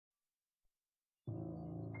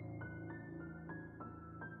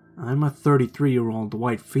I'm a 33-year-old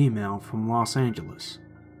white female from Los Angeles.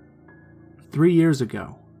 3 years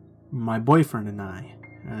ago, my boyfriend and I,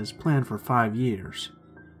 as planned for 5 years,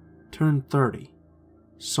 turned 30,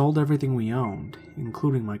 sold everything we owned,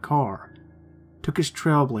 including my car, took his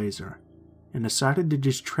Trailblazer, and decided to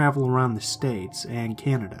just travel around the States and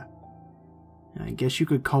Canada. I guess you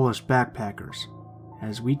could call us backpackers,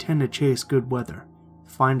 as we tend to chase good weather,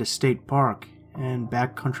 find a state park, and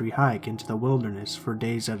backcountry hike into the wilderness for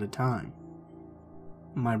days at a time.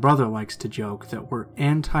 My brother likes to joke that we're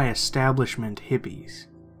anti-establishment hippies.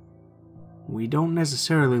 We don't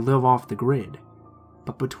necessarily live off the grid,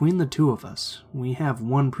 but between the two of us, we have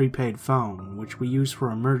one prepaid phone which we use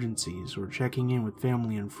for emergencies or checking in with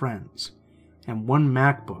family and friends, and one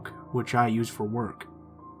MacBook which I use for work.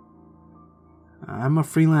 I'm a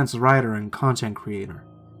freelance writer and content creator,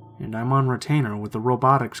 and I'm on retainer with a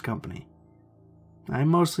robotics company. I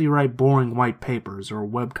mostly write boring white papers or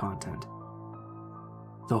web content.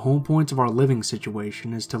 The whole point of our living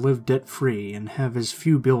situation is to live debt-free and have as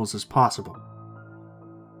few bills as possible.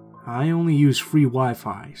 I only use free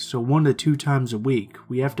Wi-Fi, so 1 to 2 times a week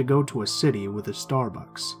we have to go to a city with a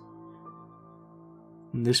Starbucks.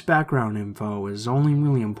 This background info is only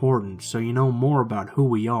really important so you know more about who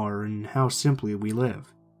we are and how simply we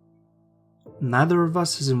live. Neither of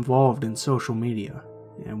us is involved in social media,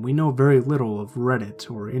 and we know very little of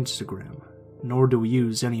Reddit or Instagram, nor do we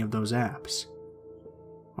use any of those apps.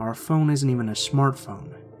 Our phone isn't even a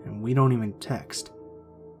smartphone, and we don't even text.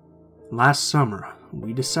 Last summer,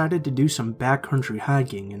 we decided to do some backcountry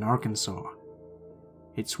hiking in Arkansas.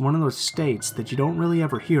 It's one of those states that you don't really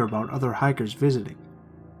ever hear about other hikers visiting,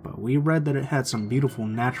 but we read that it had some beautiful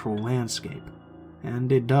natural landscape,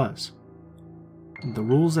 and it does. The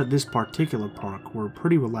rules at this particular park were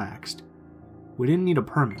pretty relaxed. We didn't need a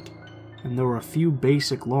permit, and there were a few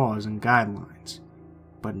basic laws and guidelines,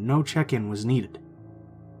 but no check-in was needed.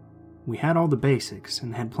 We had all the basics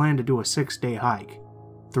and had planned to do a 6-day hike,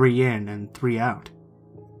 3 in and 3 out.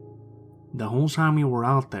 The whole time we were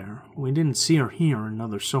out there, we didn't see or hear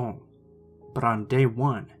another soul, but on day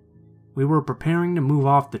 1, we were preparing to move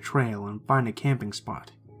off the trail and find a camping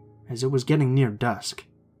spot, as it was getting near dusk.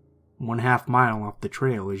 1/2 mile off the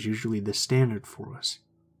trail is usually the standard for us.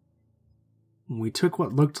 We took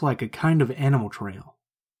what looked like a kind of animal trail,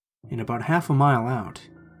 and about 1/2 mile out,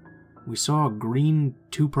 we saw a green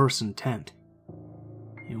 2-person tent.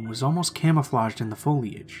 It was almost camouflaged in the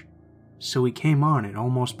foliage, so we came on it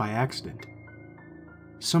almost by accident.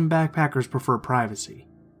 Some backpackers prefer privacy,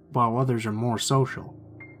 while others are more social.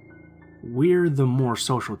 We're the more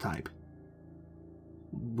social type.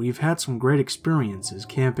 We've had some great experiences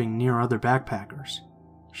camping near other backpackers,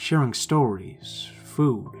 sharing stories,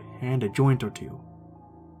 food, and a joint or two.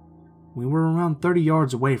 We were around 30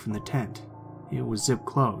 yards away from the tent. It was zip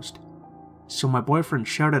closed, so my boyfriend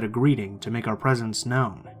shouted a greeting to make our presence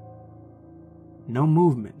known. No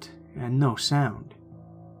movement and no sound.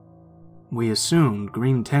 We assumed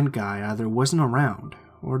Green Tent Guy either wasn't around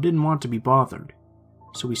or didn't want to be bothered,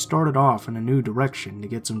 so we started off in a new direction to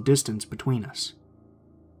get some distance between us.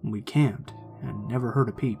 We camped and never heard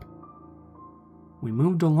a peep. We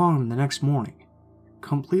moved along the next morning,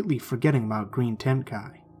 completely forgetting about Green Tent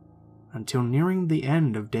Guy, until nearing the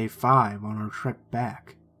end of day 5 on our trek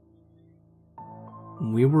back.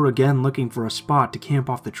 We were again looking for a spot to camp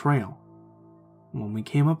off the trail, when we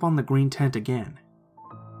came up on the green tent again.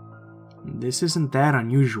 This isn't that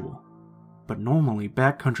unusual, but normally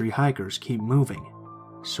backcountry hikers keep moving,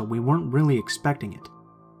 so we weren't really expecting it.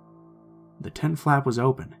 The tent flap was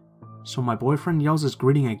open, so my boyfriend yells his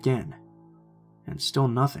greeting again, and still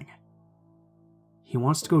nothing. He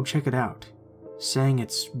wants to go check it out, saying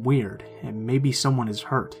it's weird and maybe someone is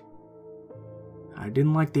hurt. I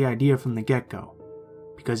didn't like the idea from the get-go,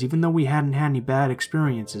 because even though we hadn't had any bad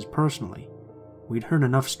experiences personally, we'd heard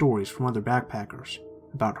enough stories from other backpackers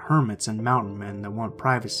about hermits and mountain men that want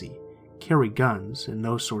privacy, carry guns, and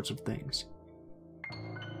those sorts of things.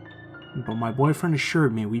 But my boyfriend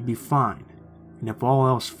assured me we'd be fine, and if all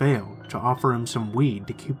else failed, to offer him some weed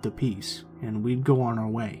to keep the peace, and we'd go on our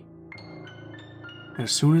way.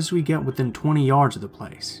 As soon as we get within 20 yards of the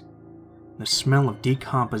place, the smell of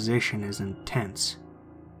decomposition is intense.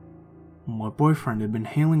 My boyfriend had been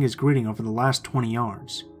hailing his greeting over the last 20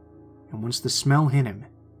 yards, and once the smell hit him,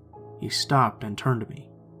 he stopped and turned to me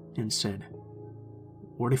and said,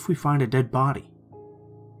 "What if we find a dead body?"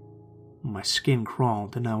 My skin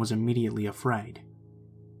crawled and I was immediately afraid.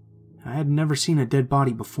 I had never seen a dead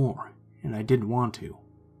body before, and I didn't want to.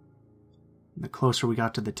 The closer we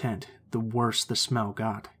got to the tent, the worse the smell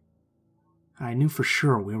got. I knew for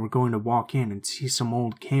sure we were going to walk in and see some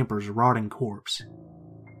old camper's rotting corpse.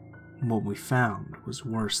 What we found was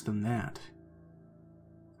worse than that.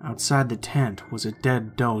 Outside the tent was a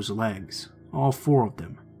dead doe's legs, all 4 of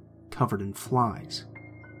them, covered in flies.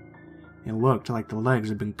 It looked like the legs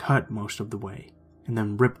had been cut most of the way, and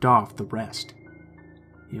then ripped off the rest.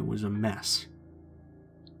 It was a mess.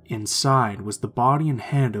 Inside was the body and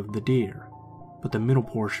head of the deer, but the middle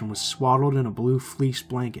portion was swaddled in a blue fleece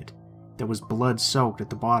blanket that was blood-soaked at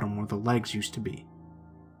the bottom where the legs used to be.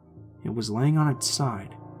 It was laying on its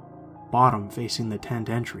side, bottom facing the tent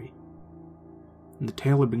entry. The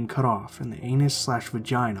tail had been cut off, and the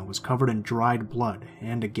anus/vagina was covered in dried blood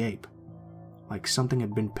and agape, like something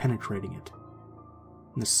had been penetrating it.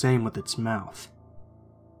 And the same with its mouth.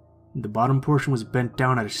 The bottom portion was bent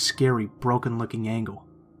down at a scary, broken-looking angle.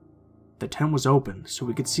 The tent was open, so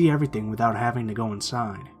we could see everything without having to go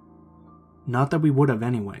inside. Not that we would have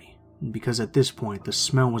anyway, because at this point the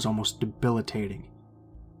smell was almost debilitating.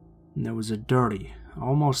 There was a dirty,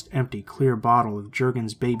 almost empty clear bottle of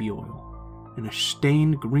Jergens baby oil, and a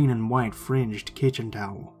stained green and white fringed kitchen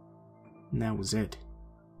towel. And that was it.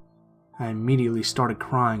 I immediately started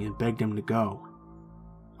crying and begged him to go.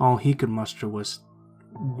 All he could muster was,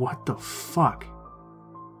 "What the fuck?"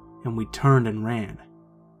 And we turned and ran.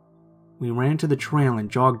 We ran to the trail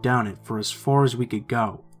and jogged down it for as far as we could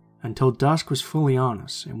go, until dusk was fully on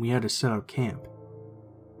us and we had to set up camp.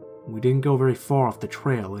 We didn't go very far off the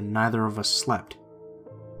trail and neither of us slept.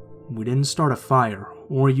 We didn't start a fire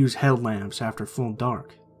or use headlamps after full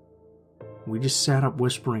dark. We just sat up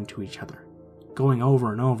whispering to each other, going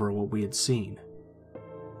over and over what we had seen.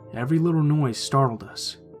 Every little noise startled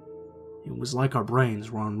us. It was like our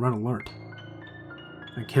brains were on red alert.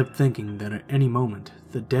 I kept thinking that at any moment,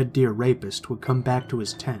 the dead deer rapist would come back to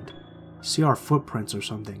his tent, see our footprints or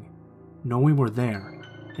something, know we were there,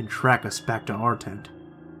 and track us back to our tent.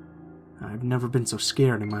 I've never been so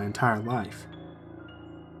scared in my entire life.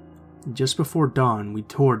 Just before dawn, we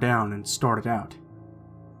tore down and started out.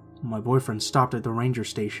 My boyfriend stopped at the ranger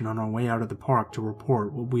station on our way out of the park to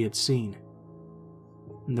report what we had seen.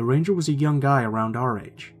 The ranger was a young guy around our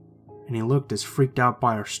age, and he looked as freaked out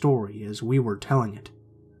by our story as we were telling it.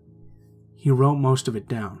 He wrote most of it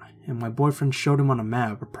down, and my boyfriend showed him on a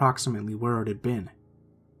map approximately where it had been.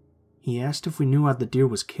 He asked if we knew how the deer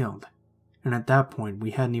was killed, and at that point we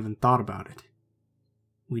hadn't even thought about it.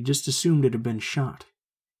 We just assumed it had been shot,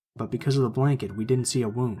 but because of the blanket we didn't see a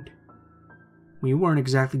wound. We weren't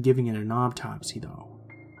exactly giving it an autopsy though.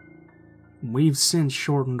 We've since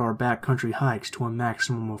shortened our backcountry hikes to a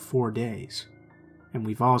maximum of 4 days, and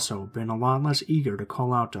we've also been a lot less eager to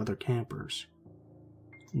call out to other campers.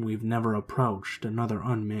 We've never approached another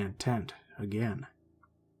unmanned tent again.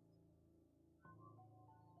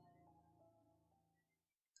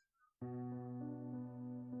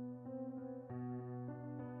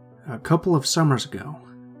 A couple of summers ago,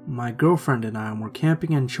 my girlfriend and I were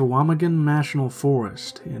camping in Chequamegon National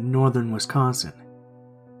Forest in northern Wisconsin.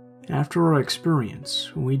 After our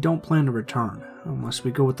experience, we don't plan to return unless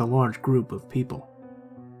we go with a large group of people.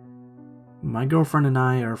 My girlfriend and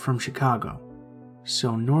I are from Chicago,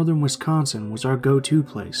 so northern Wisconsin was our go-to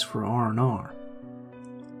place for R&R.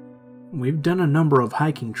 We've done a number of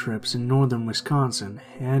hiking trips in northern Wisconsin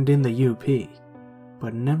and in the UP,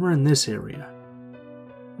 but never in this area.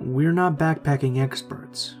 We're not backpacking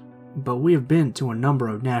experts, but we have been to a number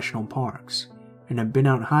of national parks and have been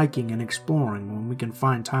out hiking and exploring when we can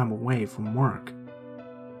find time away from work.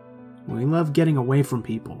 We love getting away from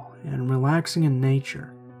people and relaxing in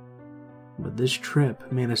nature, but this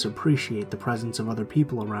trip made us appreciate the presence of other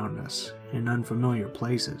people around us in unfamiliar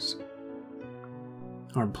places.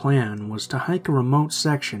 Our plan was to hike a remote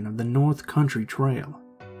section of the North Country Trail.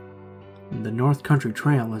 The North Country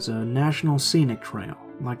Trail is a national scenic trail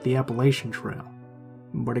like the Appalachian Trail,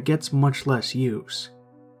 but it gets much less use.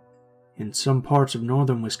 In some parts of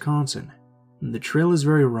northern Wisconsin, the trail is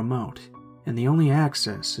very remote, and the only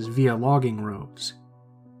access is via logging roads.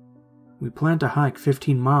 We plan to hike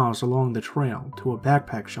 15 miles along the trail to a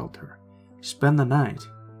backpack shelter, spend the night,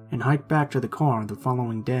 and hike back to the car the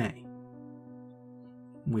following day.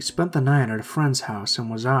 We spent the night at a friend's house in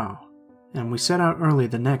Wausau, and we set out early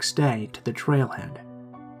the next day to the trailhead.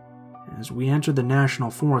 As we entered the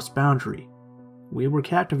national forest boundary, we were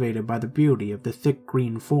captivated by the beauty of the thick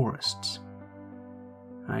green forests.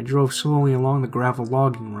 I drove slowly along the gravel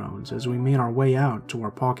logging roads as we made our way out to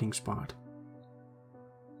our parking spot.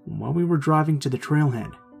 While we were driving to the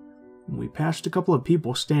trailhead, we passed a couple of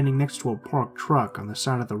people standing next to a parked truck on the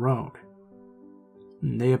side of the road.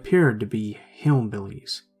 They appeared to be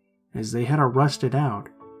hillbillies, as they had a rusted-out,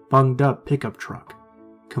 bunged-up pickup truck,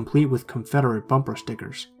 complete with Confederate bumper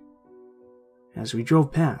stickers. As we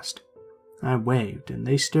drove past, I waved, and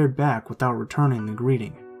they stared back without returning the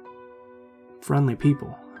greeting. Friendly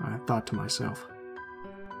people, I thought to myself.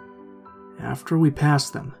 After we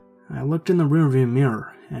passed them, I looked in the rearview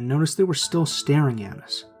mirror and noticed they were still staring at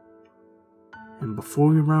us. And before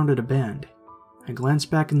we rounded a bend, I glanced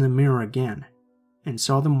back in the mirror again and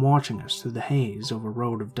saw them watching us through the haze of a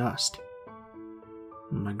road of dust.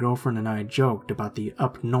 My girlfriend and I joked about the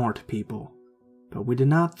up north people, but we did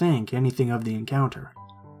not think anything of the encounter.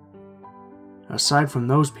 Aside from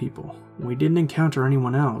those people, we didn't encounter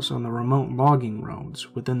anyone else on the remote logging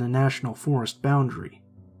roads within the national forest boundary.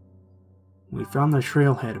 We found the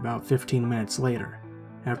trailhead about 15 minutes later,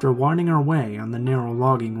 after winding our way on the narrow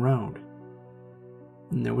logging road.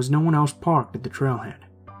 There was no one else parked at the trailhead.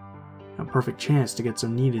 A perfect chance to get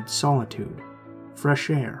some needed solitude, fresh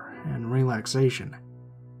air, and relaxation.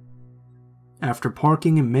 After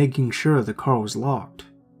parking and making sure the car was locked,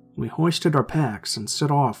 we hoisted our packs and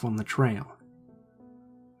set off on the trail.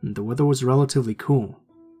 The weather was relatively cool,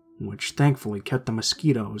 which thankfully kept the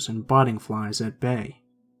mosquitoes and biting flies at bay.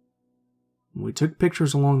 We took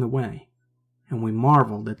pictures along the way, and we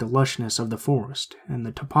marveled at the lushness of the forest and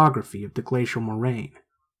the topography of the glacial moraine.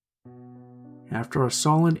 After a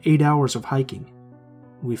solid 8 hours of hiking,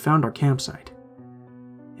 we found our campsite.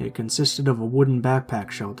 It consisted of a wooden backpack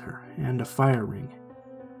shelter and a fire ring.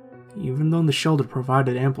 Even though the shelter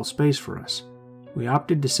provided ample space for us, we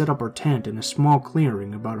opted to set up our tent in a small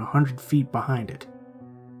clearing about 100 feet behind it.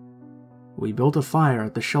 We built a fire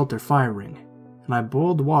at the shelter fire ring, and I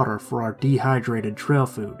boiled water for our dehydrated trail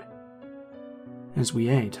food. As we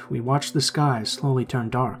ate, we watched the sky slowly turn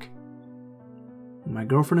dark. My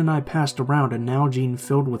girlfriend and I passed around a Nalgene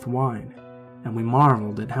filled with wine, and we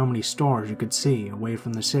marveled at how many stars you could see away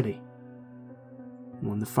from the city.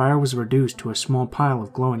 When the fire was reduced to a small pile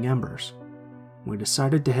of glowing embers, we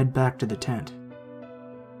decided to head back to the tent.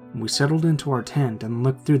 We settled into our tent and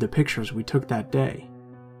looked through the pictures we took that day,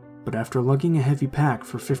 but after lugging a heavy pack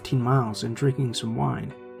for 15 miles and drinking some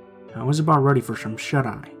wine, I was about ready for some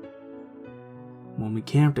shut-eye. When we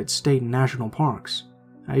camped at state and national parks,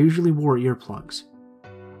 I usually wore earplugs,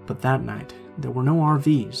 but that night there were no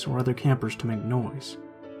RVs or other campers to make noise,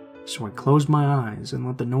 so I closed my eyes and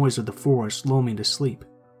let the noise of the forest lull me to sleep.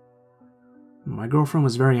 My girlfriend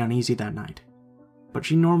was very uneasy that night, but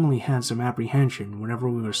she normally had some apprehension whenever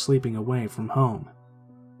we were sleeping away from home.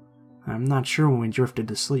 I'm not sure when we drifted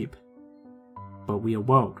to sleep, but we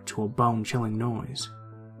awoke to a bone-chilling noise.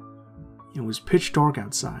 It was pitch dark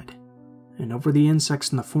outside, and over the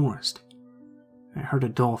insects in the forest, I heard a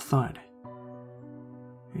dull thud.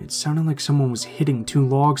 It sounded like someone was hitting two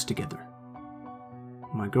logs together.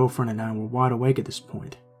 My girlfriend and I were wide awake at this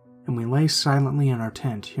point, and we lay silently in our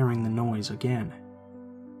tent hearing the noise again.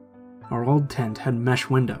 Our old tent had mesh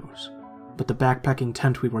windows, but the backpacking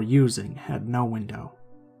tent we were using had no window.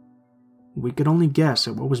 We could only guess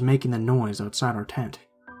at what was making the noise outside our tent.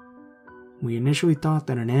 We initially thought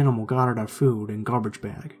that an animal got at our food and garbage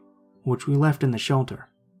bag, which we left in the shelter,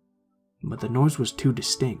 but the noise was too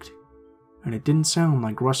distinct, and it didn't sound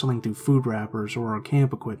like rustling through food wrappers or our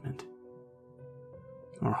camp equipment.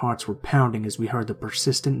 Our hearts were pounding as we heard the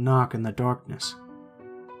persistent knock in the darkness.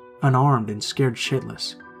 Unarmed and scared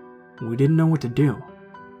shitless, we didn't know what to do.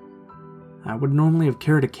 I would normally have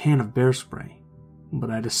carried a can of bear spray, but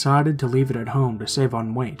I decided to leave it at home to save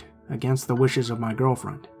on weight against the wishes of my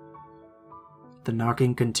girlfriend. The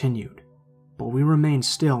knocking continued, but we remained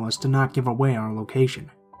still as to not give away our location.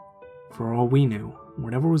 For all we knew,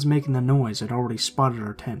 whatever was making the noise had already spotted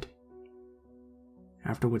our tent.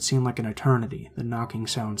 After what seemed like an eternity, the knocking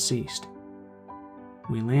sound ceased.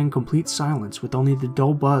 We lay in complete silence with only the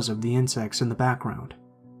dull buzz of the insects in the background.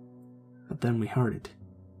 But then we heard it.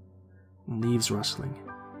 Leaves rustling,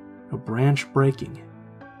 a branch breaking,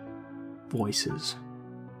 voices.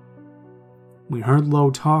 We heard low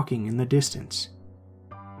talking in the distance.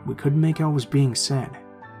 We couldn't make out what was being said,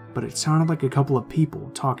 but it sounded like a couple of people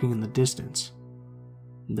talking in the distance.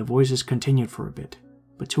 The voices continued for a bit,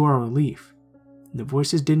 but to our relief, the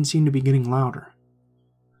voices didn't seem to be getting louder.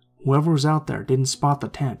 Whoever was out there didn't spot the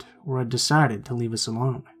tent or had decided to leave us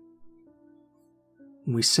alone.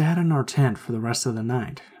 We sat in our tent for the rest of the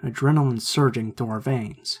night, adrenaline surging through our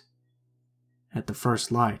veins. At the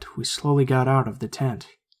first light, we slowly got out of the tent.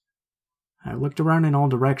 I looked around in all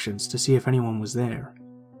directions to see if anyone was there,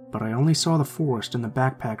 but I only saw the forest and the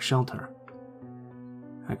backpack shelter.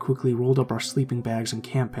 I quickly rolled up our sleeping bags and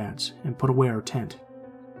camp pads and put away our tent.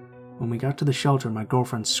 When we got to the shelter, my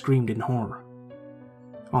girlfriend screamed in horror.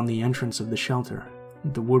 On the entrance of the shelter,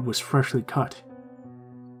 the wood was freshly cut.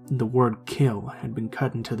 The word "kill" had been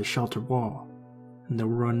cut into the shelter wall, and there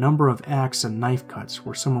were a number of axe and knife cuts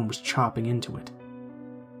where someone was chopping into it.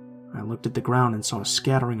 I looked at the ground and saw a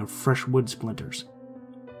scattering of fresh wood splinters.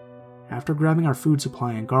 After grabbing our food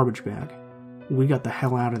supply and garbage bag, we got the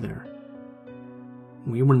hell out of there.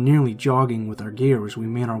 We were nearly jogging with our gear as we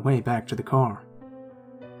made our way back to the car.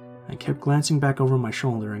 I kept glancing back over my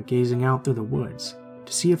shoulder and gazing out through the woods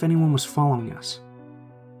to see if anyone was following us.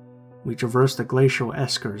 We traversed the glacial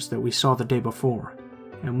eskers that we saw the day before,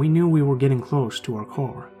 and we knew we were getting close to our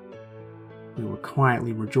car. We were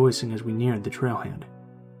quietly rejoicing as we neared the trailhead.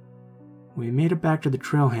 We made it back to the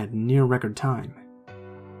trailhead in near record time,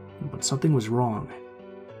 but something was wrong.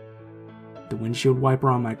 The windshield wiper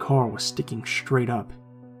on my car was sticking straight up,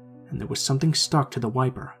 and there was something stuck to the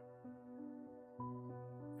wiper.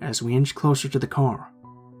 As we inched closer to the car,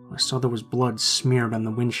 I saw there was blood smeared on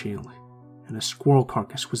the windshield, and a squirrel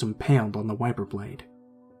carcass was impaled on the wiper blade.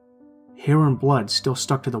 Hair and blood still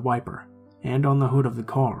stuck to the wiper, and on the hood of the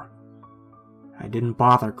car. I didn't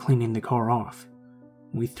bother cleaning the car off.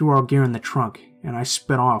 We threw our gear in the trunk, and I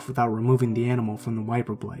sped off without removing the animal from the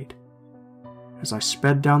wiper blade. As I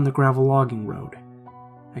sped down the gravel logging road,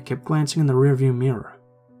 I kept glancing in the rearview mirror,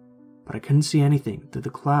 but I couldn't see anything through the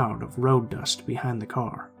cloud of road dust behind the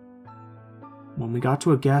car. When we got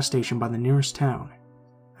to a gas station by the nearest town,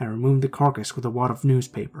 I removed the carcass with a wad of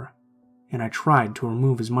newspaper, and I tried to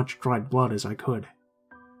remove as much dried blood as I could.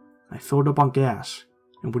 I filled up on gas,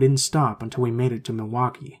 and we didn't stop until we made it to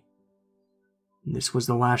Milwaukee. This was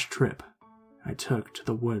the last trip I took to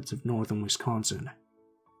the woods of northern Wisconsin.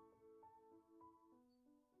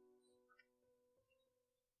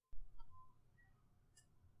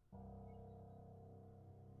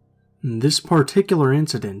 This particular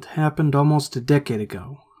incident happened almost a decade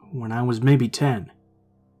ago, when I was maybe 10.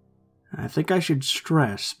 I think I should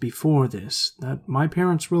stress before this that my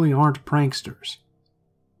parents really aren't pranksters.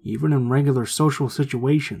 Even in regular social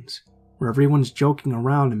situations, where everyone's joking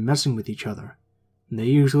around and messing with each other, they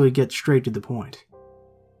usually get straight to the point.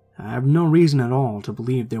 I have no reason at all to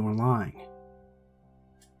believe they were lying.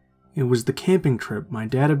 It was the camping trip my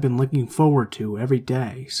dad had been looking forward to every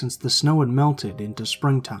day since the snow had melted into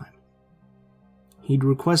springtime. He'd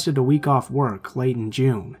requested a week off work late in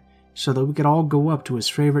June so that we could all go up to his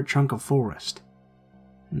favorite chunk of forest.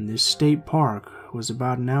 And this state park was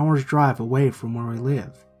about an hour's drive away from where we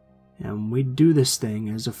live, and we'd do this thing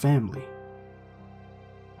as a family.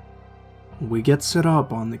 We get set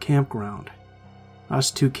up on the campground.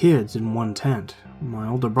 Us 2 kids in one tent, my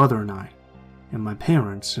older brother and I, and my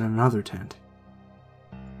parents in another tent.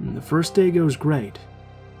 And the first day goes great.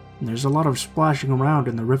 There's a lot of splashing around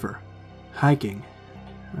in the river, hiking.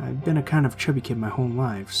 I've been a kind of chubby kid my whole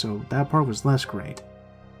life, so that part was less great.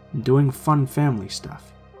 Doing fun family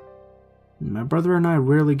stuff. My brother and I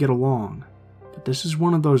rarely get along, but this is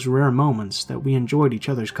one of those rare moments that we enjoyed each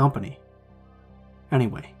other's company.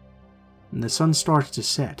 Anyway, the sun starts to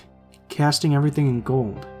set, casting everything in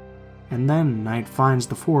gold, and then night finds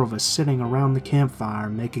the 4 of us sitting around the campfire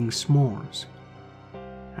making s'mores.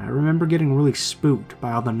 I remember getting really spooked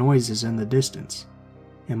by all the noises in the distance,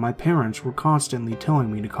 and my parents were constantly telling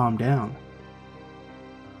me to calm down.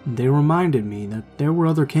 They reminded me that there were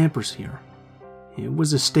other campers here. It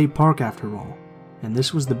was a state park after all, and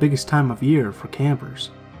this was the biggest time of year for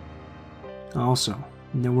campers. Also,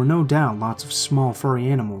 there were no doubt lots of small furry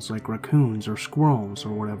animals like raccoons or squirrels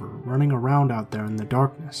or whatever running around out there in the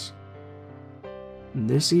darkness.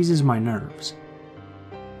 This eases my nerves.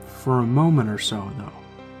 For a moment or so,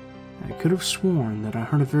 though, I could have sworn that I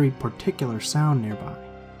heard a very particular sound nearby.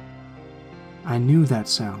 I knew that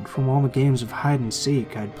sound from all the games of hide and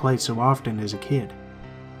seek I'd played so often as a kid.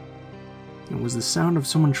 It was the sound of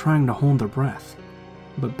someone trying to hold their breath,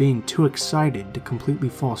 but being too excited to completely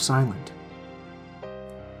fall silent.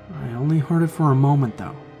 I only heard it for a moment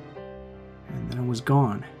though, and then it was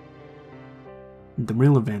gone. The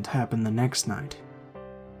real event happened the next night.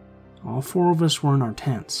 All 4 of us were in our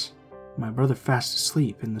tents, my brother fast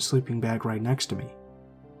asleep in the sleeping bag right next to me.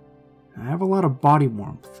 I have a lot of body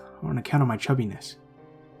warmth on account of my chubbiness,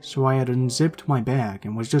 so I had unzipped my bag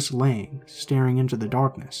and was just laying, staring into the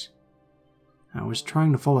darkness. I was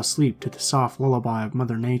trying to fall asleep to the soft lullaby of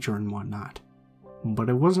Mother Nature and whatnot, but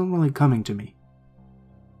it wasn't really coming to me.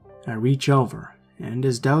 I reach over, and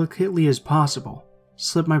as delicately as possible,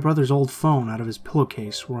 slip my brother's old phone out of his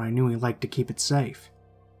pillowcase where I knew he liked to keep it safe.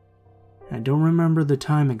 I don't remember the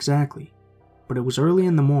time exactly, but it was early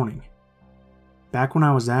in the morning. Back when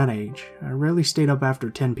I was that age, I rarely stayed up after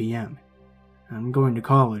 10 p.m. I'm going to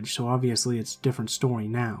college, so obviously it's a different story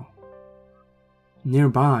now.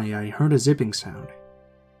 Nearby, I heard a zipping sound.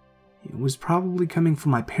 It was probably coming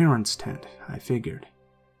from my parents' tent, I figured.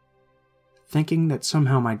 Thinking that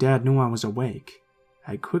somehow my dad knew I was awake,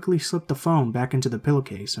 I quickly slipped the phone back into the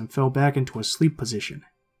pillowcase and fell back into a sleep position.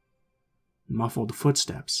 Muffled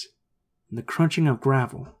footsteps, and the crunching of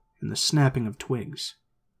gravel and the snapping of twigs,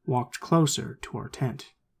 walked closer to our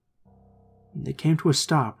tent. They came to a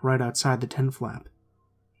stop right outside the tent flap.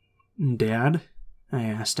 "Dad?" I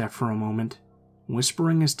asked after a moment,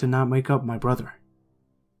 whispering as to not wake up my brother.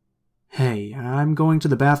 "Hey, I'm going to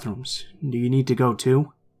the bathrooms. Do you need to go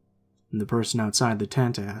too?" the person outside the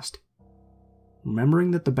tent asked.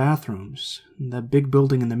 Remembering that the bathrooms, that big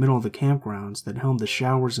building in the middle of the campgrounds that held the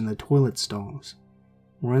showers and the toilet stalls,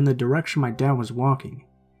 were in the direction my dad was walking,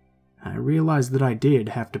 I realized that I did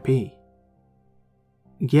have to pee.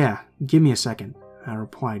 "Yeah, give me a second," I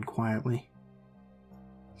replied quietly.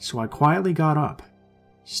 So I quietly got up,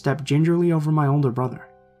 stepped gingerly over my older brother,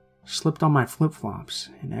 slipped on my flip-flops,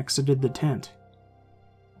 and exited the tent.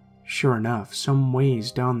 Sure enough, some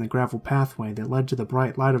ways down the gravel pathway that led to the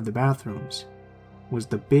bright light of the bathrooms was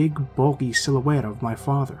the big, bulky silhouette of my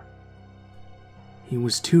father. He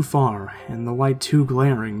was too far, and the light too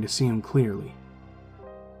glaring to see him clearly.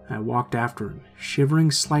 I walked after him, shivering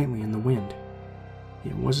slightly in the wind.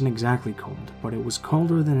 It wasn't exactly cold, but it was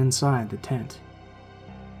colder than inside the tent.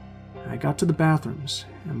 I got to the bathrooms,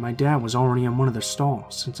 and my dad was already in one of the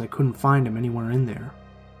stalls since I couldn't find him anywhere in there.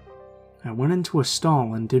 I went into a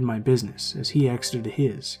stall and did my business as he exited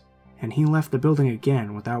his, and he left the building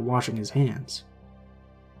again without washing his hands.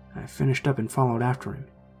 I finished up and followed after him.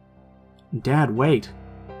 "Dad, wait!"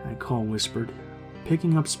 I whispered,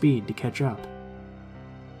 picking up speed to catch up.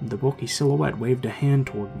 The bulky silhouette waved a hand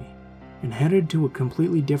toward me and headed to a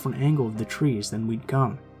completely different angle of the trees than we'd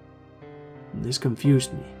come. This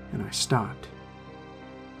confused me, and I stopped.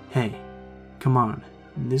 "Hey, come on,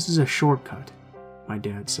 this is a shortcut," my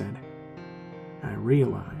dad said. I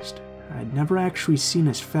realized I'd never actually seen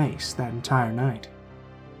his face that entire night,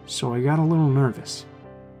 so I got a little nervous.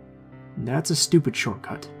 "That's a stupid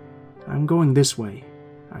shortcut. I'm going this way,"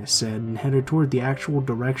 I said, and headed toward the actual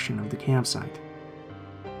direction of the campsite.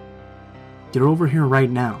 "Get over here right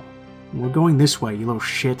now. We're going this way, you little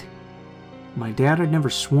shit." My dad had never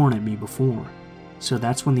sworn at me before, so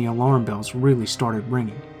that's when the alarm bells really started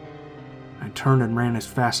ringing. I turned and ran as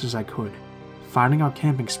fast as I could, finding our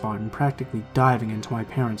camping spot and practically diving into my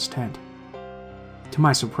parents' tent. To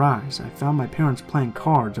my surprise, I found my parents playing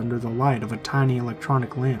cards under the light of a tiny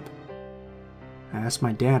electronic lamp. I asked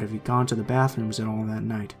my dad if he'd gone to the bathrooms at all that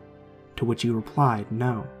night, to which he replied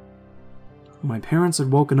no. My parents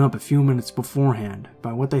had woken up a few minutes beforehand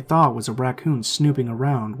by what they thought was a raccoon snooping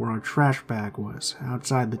around where our trash bag was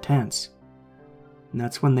outside the tents. And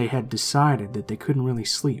that's when they had decided that they couldn't really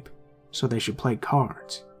sleep, so they should play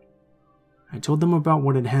cards. I told them about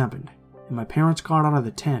what had happened, and my parents got out of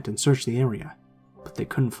the tent and searched the area, but they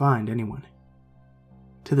couldn't find anyone.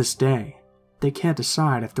 To this day, they can't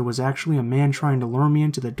decide if there was actually a man trying to lure me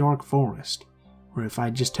into the dark forest, or if I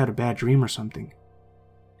just had a bad dream or something.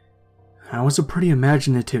 I was a pretty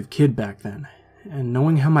imaginative kid back then, and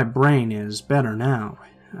knowing how my brain is better now,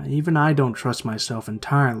 even I don't trust myself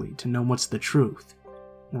entirely to know what's the truth,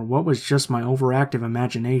 or what was just my overactive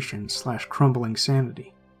imagination / crumbling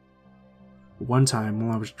sanity. One time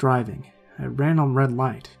while I was driving, I ran on red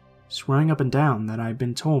light, swearing up and down that I'd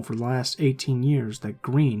been told for the last 18 years that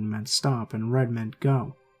green meant stop and red meant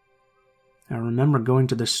go. I remember going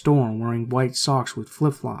to the store wearing white socks with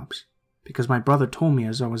flip-flops, because my brother told me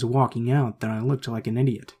as I was walking out that I looked like an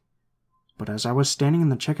idiot. But as I was standing in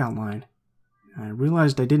the checkout line, I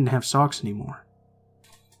realized I didn't have socks anymore.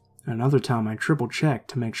 Another time I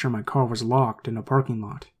triple-checked to make sure my car was locked in a parking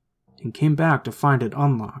lot, and came back to find it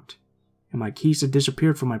unlocked, and my keys had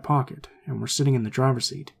disappeared from my pocket and were sitting in the driver's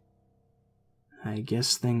seat. I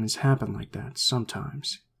guess things happen like that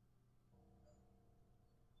sometimes.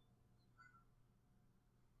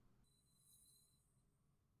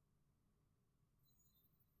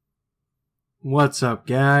 What's up,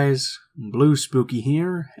 guys? Blue Spooky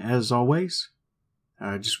here, as always.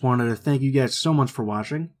 I just wanted to thank you guys so much for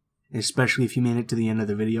watching, especially if you made it to the end of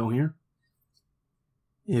the video here.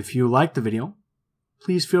 If you liked the video,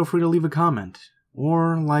 please feel free to leave a comment,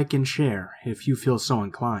 or like and share if you feel so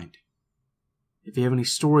inclined. If you have any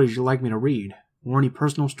stories you'd like me to read, or any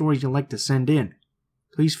personal stories you'd like to send in,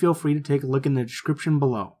 please feel free to take a look in the description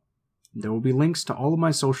below. There will be links to all of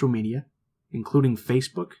my social media, including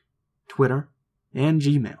Facebook, Twitter, and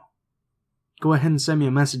Gmail. Go ahead and send me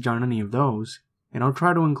a message on any of those, and I'll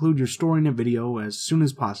try to include your story in a video as soon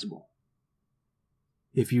as possible.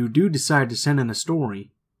 If you do decide to send in a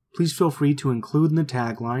story, please feel free to include in the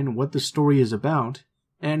tagline what the story is about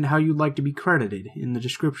and how you'd like to be credited in the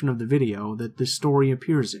description of the video that this story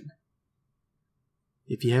appears in.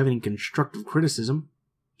 If you have any constructive criticism,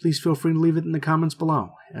 please feel free to leave it in the comments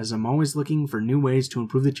below, as I'm always looking for new ways to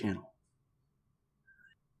improve the channel.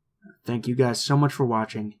 Thank you guys so much for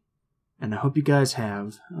watching, and I hope you guys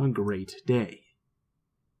have a great day.